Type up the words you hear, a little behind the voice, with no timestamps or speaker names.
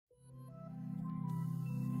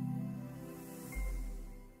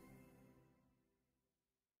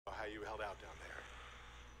you held out down there.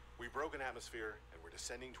 We broke an atmosphere, and we're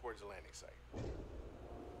descending towards the landing site.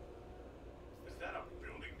 Is that a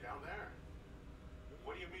building down there?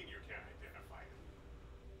 What do you mean you can't identify it?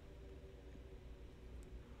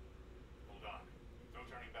 Hold on. No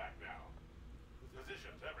turning back now.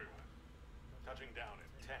 Positions, everyone. Touching down in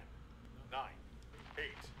 10, 9, 8.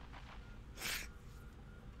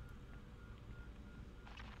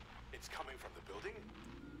 It's coming from the building?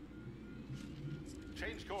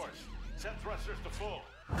 Change course. Set thrusters to full.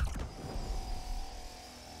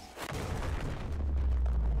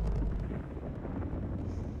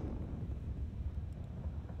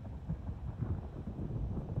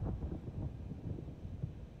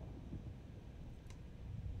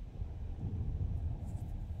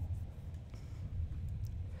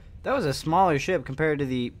 That was a smaller ship compared to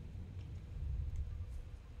the...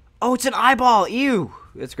 Oh, it's an eyeball! Ew!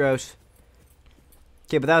 It's gross.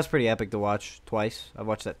 Okay, but that was pretty epic to watch twice. I've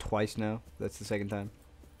watched that twice now. That's the second time.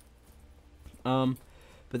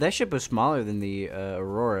 But that ship was smaller than the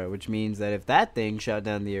Aurora, which means that if that thing shot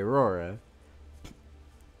down the Aurora...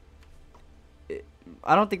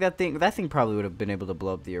 I don't think that thing probably would have been able to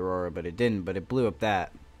blow up the Aurora, but it didn't. But it blew up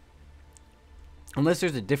that. Unless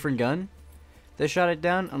there's a different gun that shot it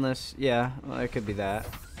down. Unless, yeah, well, it could be that.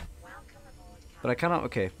 But I kind of,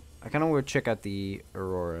 okay. I kind of want to check out the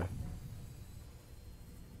Aurora.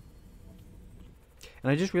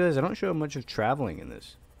 And I just realized I don't show much of traveling in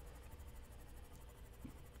this.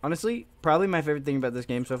 Honestly, probably my favorite thing about this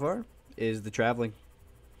game so far is the traveling.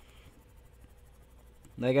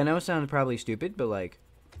 Like, I know it sounds probably stupid, but like...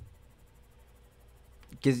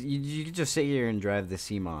 Because you could just sit here and drive the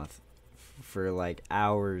Seamoth for like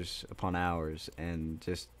hours upon hours and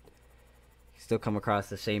just still come across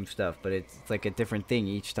the same stuff, but it's like a different thing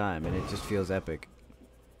each time, and it just feels epic.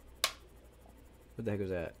 What the heck was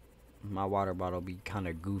that? My water bottle be kind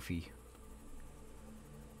of goofy.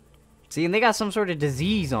 See, and they got some sort of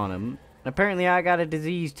disease on them. Apparently I got a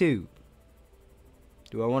disease too.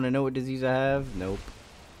 Do I want to know what disease I have? Nope.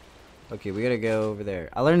 Okay, we gotta go over there.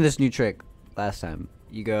 I learned this new trick last time.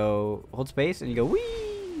 You go, hold space, and you go, whee!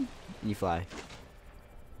 And you fly.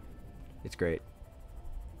 It's great.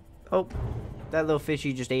 Oh, that little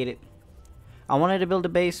fishy just ate it. I wanted to build a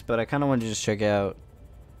base, but I kind of wanted to just check out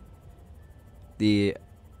the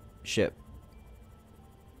ship.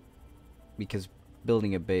 Because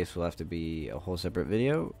building a base will have to be a whole separate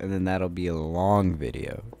video, and then that'll be a long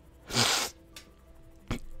video.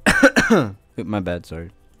 My bad, sorry.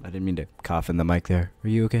 I didn't mean to cough in the mic there. Are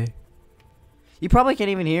you okay? You probably can't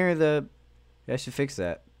even hear the... I should fix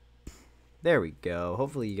that. There we go.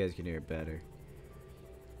 Hopefully you guys can hear it better.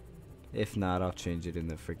 If not, I'll change it in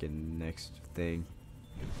the freaking next thing.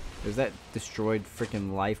 Was that destroyed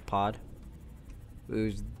freaking life pod?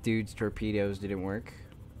 Those dude's torpedoes didn't work.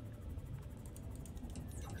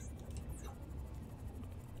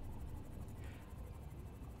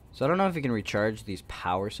 So I don't know if you can recharge these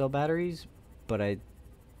power cell batteries, but I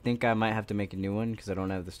think I might have to make a new one because I don't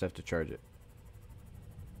have the stuff to charge it.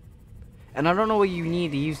 And I don't know what you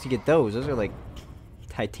need to use to get those. Those are like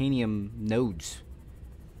titanium nodes.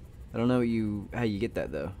 I don't know how you get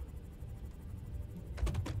that though.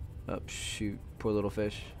 Oh shoot, poor little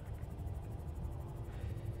fish.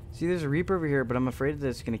 See, there's a Reaper over here, but I'm afraid that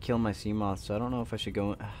it's gonna kill my Seamoth, so I don't know if I should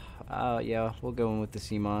go in. Yeah, we'll go in with the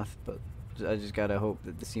Seamoth, but I just gotta hope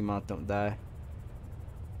that the Seamoth don't die.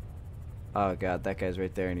 Oh god, that guy's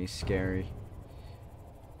right there and he's scary.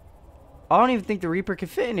 I don't even think the Reaper can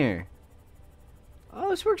fit in here. Oh,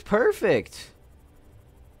 this works perfect.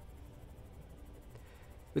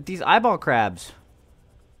 With these eyeball crabs.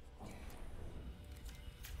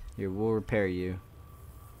 Here, we'll repair you.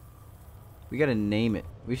 We gotta name it.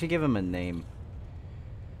 We should give him a name.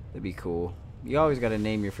 That'd be cool. You always gotta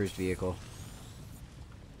name your first vehicle.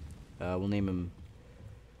 We'll name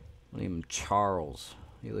him Charles.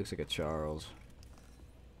 He looks like a Charles.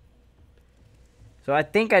 So I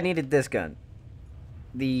think I needed this gun.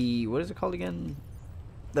 The, what is it called again?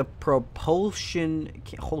 The propulsion,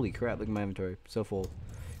 holy crap, look at my inventory, so full.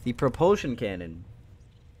 The propulsion cannon.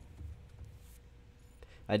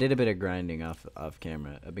 I did a bit of grinding off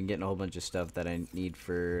camera. I've been getting a whole bunch of stuff that I need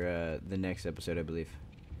for the next episode, I believe.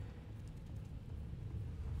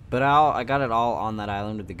 But I got it all on that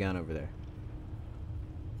island with the gun over there.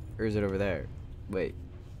 Or is it over there? Wait.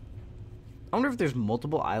 I wonder if there's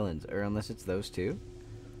multiple islands, or unless it's those two.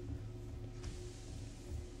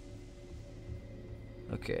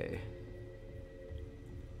 Okay.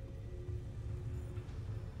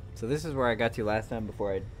 So this is where I got to last time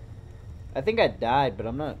before I think I died, but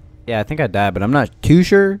I'm not... Yeah, I think I died, but I'm not too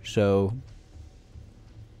sure, so...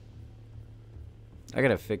 I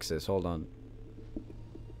gotta fix this. Hold on.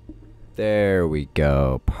 There we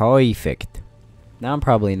go. Perfect. Now I'm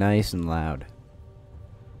probably nice and loud.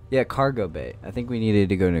 Yeah, cargo bay. I think we needed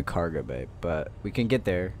to go into cargo bay, but we can get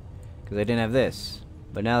there because I didn't have this.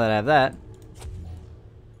 But now that I have that...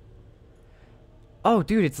 Oh,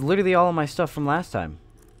 dude, it's literally all of my stuff from last time.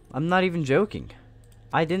 I'm not even joking.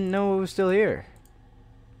 I didn't know it was still here.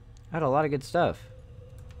 I had a lot of good stuff.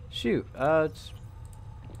 Shoot, it's...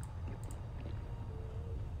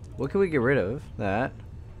 What can we get rid of? That.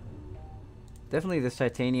 Definitely this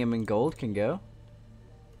titanium and gold can go.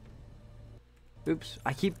 Oops,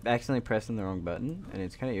 I keep accidentally pressing the wrong button, and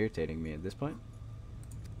it's kind of irritating me at this point.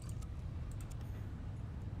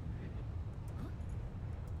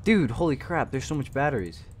 Dude, holy crap, there's so much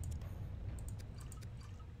batteries.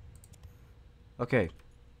 Okay.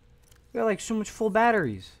 We got like so much full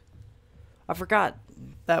batteries. I forgot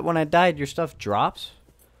that when I died, your stuff drops.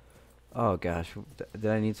 Oh gosh, did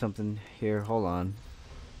I need something here? Hold on.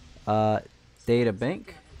 Data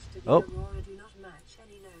bank. Oh.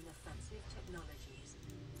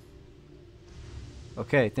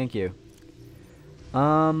 Okay, thank you.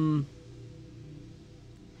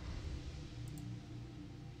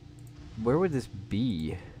 Where would this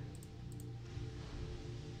be?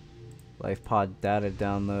 Life pod data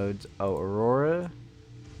downloads. Oh, Aurora?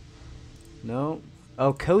 No.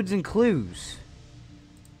 Oh, codes and clues.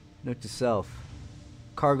 Note to self.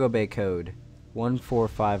 Cargo bay code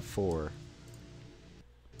 1454.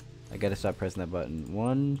 I gotta stop pressing that button.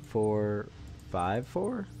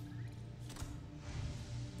 1454?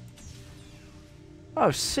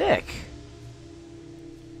 Oh, sick.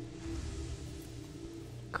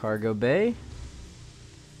 Cargo bay.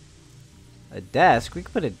 A desk. We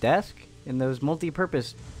could put a desk in those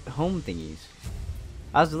multi-purpose home thingies.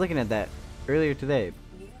 I was looking at that earlier today.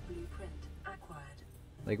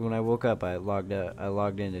 Like when I woke up, I logged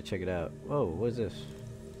in to check it out. Whoa, what is this?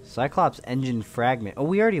 Cyclops engine fragment. Oh,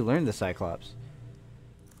 we already learned the Cyclops.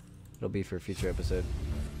 It'll be for a future episode.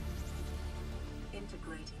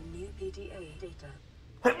 Integrating new PDA data.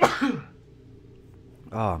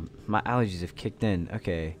 Oh, my allergies have kicked in.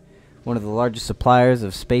 Okay. One of the largest suppliers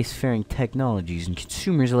of spacefaring technologies and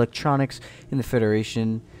consumers electronics in the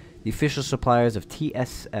Federation, the official suppliers of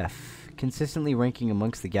TSF, consistently ranking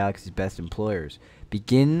amongst the galaxy's best employers.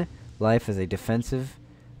 Begin life as a defensive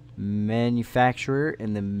manufacturer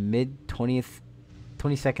in the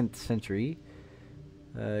mid-22nd century.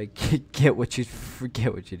 Get what you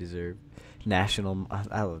forget what you deserve. National,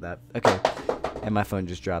 I love that. Okay, and my phone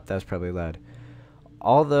just dropped. That was probably loud.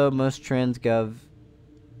 Although most transgov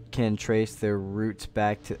can trace their roots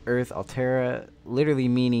back to Earth, Altera, literally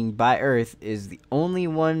meaning by Earth, is the only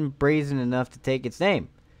one brazen enough to take its name.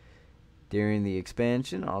 During the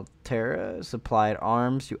expansion, Altera supplied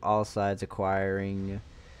arms to all sides, acquiring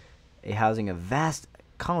a housing a vast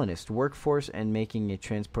colonist workforce and making a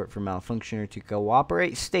transport for malfunctioner to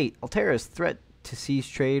cooperate state. Altera's threat to cease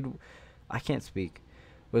trade, I can't speak,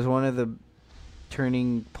 was one of the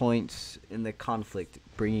turning points in the conflict,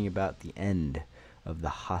 bringing about the end of the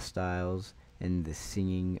hostiles and the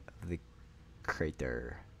singing of the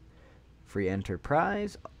crater. Free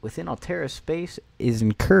enterprise within Altera space is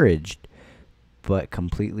encouraged, but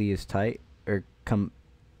completely is tight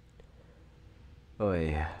oh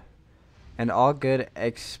yeah. And all good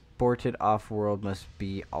exported off-world must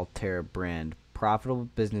be Altera brand. Profitable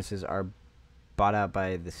businesses are bought out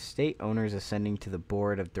by the state owners ascending to the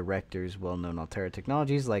board of directors. Well-known Altera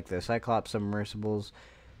technologies like the Cyclops submersibles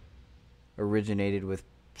originated with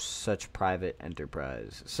such private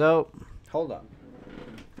enterprise. So, hold on.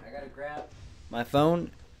 I gotta grab my phone.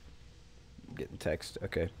 I'm getting text.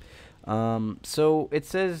 Okay. So it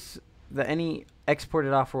says that any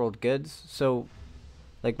exported off-world goods. So,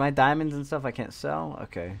 like my diamonds and stuff, I can't sell.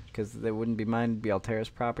 Okay, because they wouldn't be mine. It'd be Altera's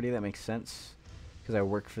property. That makes sense. Because I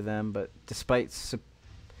work for them. But despite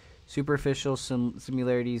superficial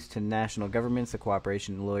similarities to national governments, the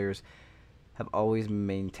cooperation lawyers have always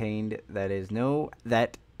maintained that it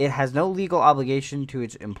has no legal obligation to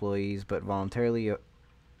its employees, but voluntarily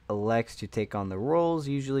elects to take on the roles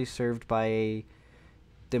usually served by a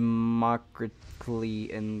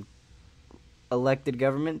democratically elected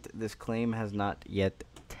government. This claim has not yet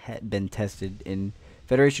been tested in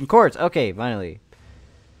Federation courts. Okay, finally.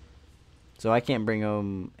 So I can't bring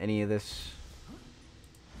home any of this.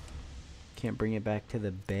 Can't bring it back to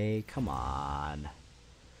the bay. Come on.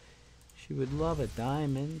 She would love a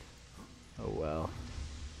diamond. Oh well.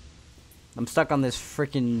 I'm stuck on this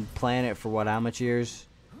freaking planet for what, how much years?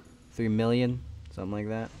 3 million? Something like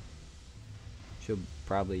that. She'll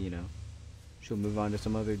probably, you know, she'll move on to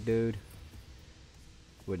some other dude.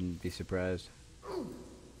 Wouldn't be surprised.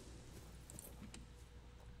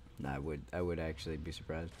 I would actually be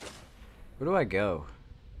surprised. Where do I go?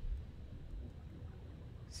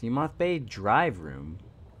 Seamoth Bay Drive Room.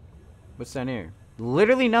 What's down here?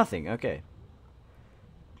 Literally nothing. Okay.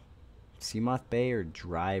 Seamoth Bay or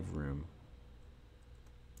Drive Room.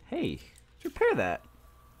 Hey, let's repair that.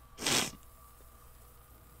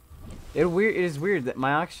 It is weird that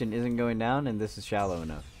my oxygen isn't going down and this is shallow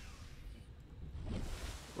enough.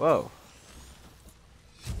 Whoa.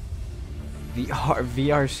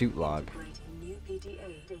 VR suit log. New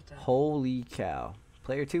PDA data. Holy cow.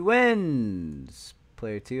 Player 2 wins.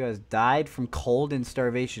 Player 2 has died from cold and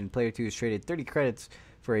starvation. Player 2 has traded 30 credits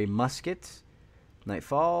for a musket. Night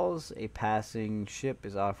falls. A passing ship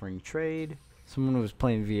is offering trade. Someone was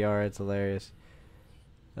playing VR. It's hilarious.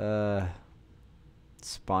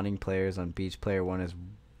 Spawning players on beach. Player 1 has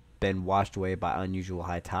been washed away by unusual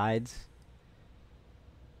high tides.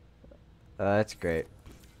 That's great.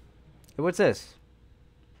 Hey, what's this?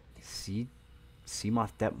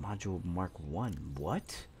 Seamoth Depth Module Mark 1.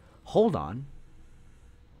 What? Hold on.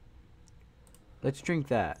 Let's drink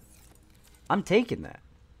that. I'm taking that.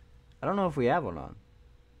 I don't know if we have one on.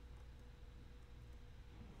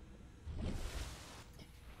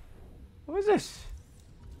 What is this?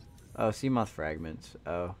 Oh, Seamoth fragments.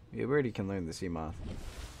 Oh, you already can learn the Seamoth.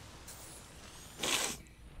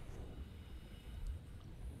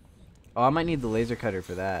 Oh, I might need the laser cutter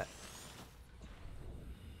for that.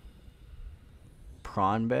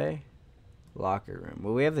 Prawn Bay? Locker room.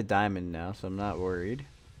 Well, we have the diamond now, so I'm not worried.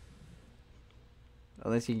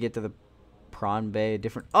 Unless you can get to the Prawn Bay,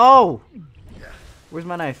 different... Oh! Where's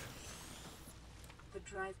my knife? The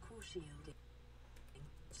drive core shield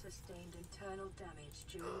sustained internal damage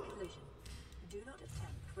during collision. Do not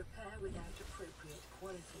attempt repair without appropriate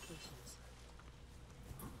qualifications.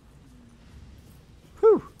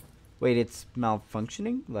 Whew! Wait, it's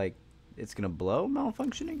malfunctioning? Like, it's gonna blow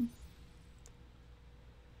malfunctioning?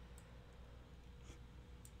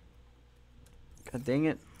 God dang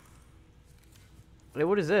it. Wait,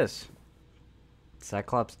 what is this?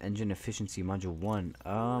 Cyclops Engine Efficiency Module 1.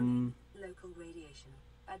 Local radiation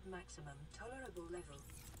at maximum tolerable level.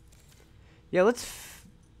 Yeah, let's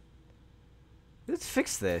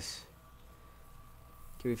fix this.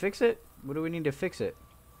 Can we fix it? What do we need to fix it?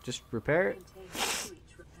 Just repair it? Containment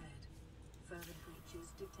breach repaired. Further breaches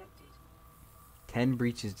detected. 10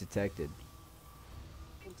 breaches detected.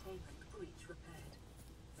 Containment breach repaired.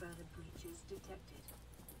 Further breaches detected.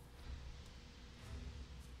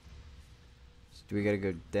 So do we gotta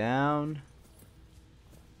go down?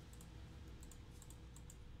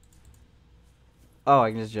 Oh,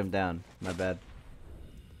 I can just jump down. My bad.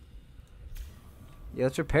 Yeah,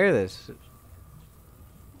 let's repair this.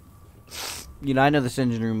 You know, I know this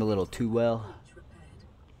engine room a little too well. Breach repaired.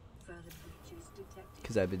 Further breaches detected.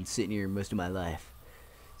 Because I've been sitting here most of my life.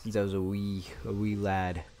 Since I was a wee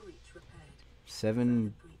lad. Breach repaired.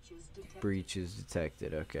 7 Breaches detected. breaches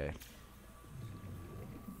detected. Okay.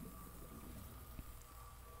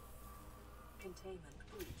 Containment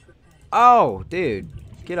breach repaired. Oh, dude.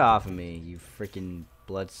 Get off of me, you freaking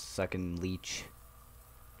blood-sucking leech.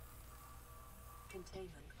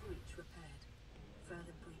 Containment breach repaired.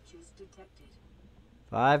 Further breaches detected.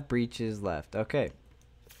 5 breaches left. Okay.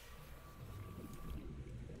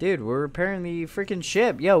 Dude, we're repairing the freaking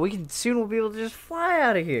ship. Yo, soon we'll be able to just fly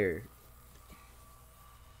out of here.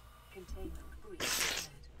 Containment breach repaired.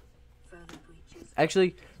 Further breaches.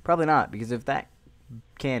 Actually, probably not, because if that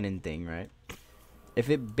cannon thing, right? If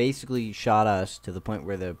it basically shot us to the point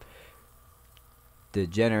where the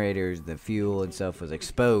generators, the fuel and stuff was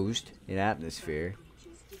exposed in atmosphere,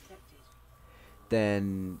 Breaches detected.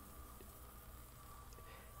 then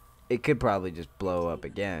it could probably just blow up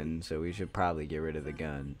again, so we should probably get rid of the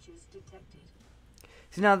gun. Breaches detected.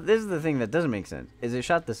 See, now, this is the thing that doesn't make sense, is it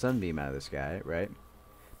shot the sunbeam out of the sky, right?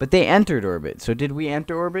 But they entered orbit, so did we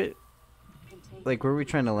enter orbit? Containment Like, were we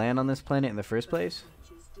trying to land on this planet in the first place?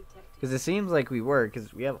 breaches detected. Because it seems like we were,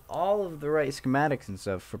 because we have all of the right schematics and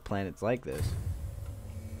stuff for planets like this.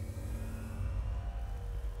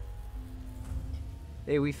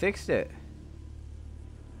 Hey, we fixed it.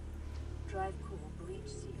 Drive core breach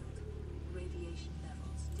sealed. Radiation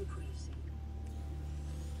levels decreasing.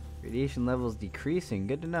 Radiation levels decreasing.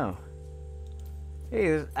 Good to know. Hey,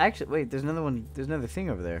 there's actually... Wait, there's another one. There's another thing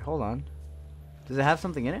over there. Hold on. Does it have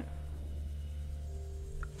something in it?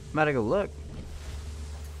 I'm about to go look.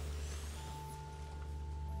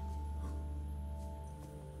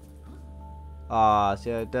 Aw, see,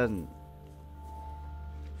 it doesn't.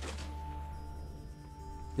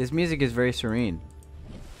 This music is very serene.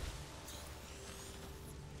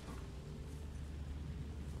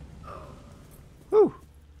 Whew.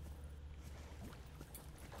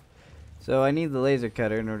 So I need the laser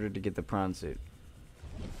cutter in order to get the prawn suit.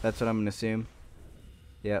 That's what I'm gonna assume.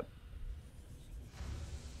 Yep.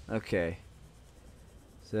 Okay.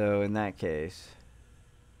 So in that case,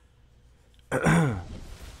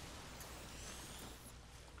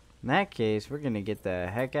 we're gonna get the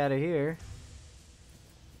heck out of here.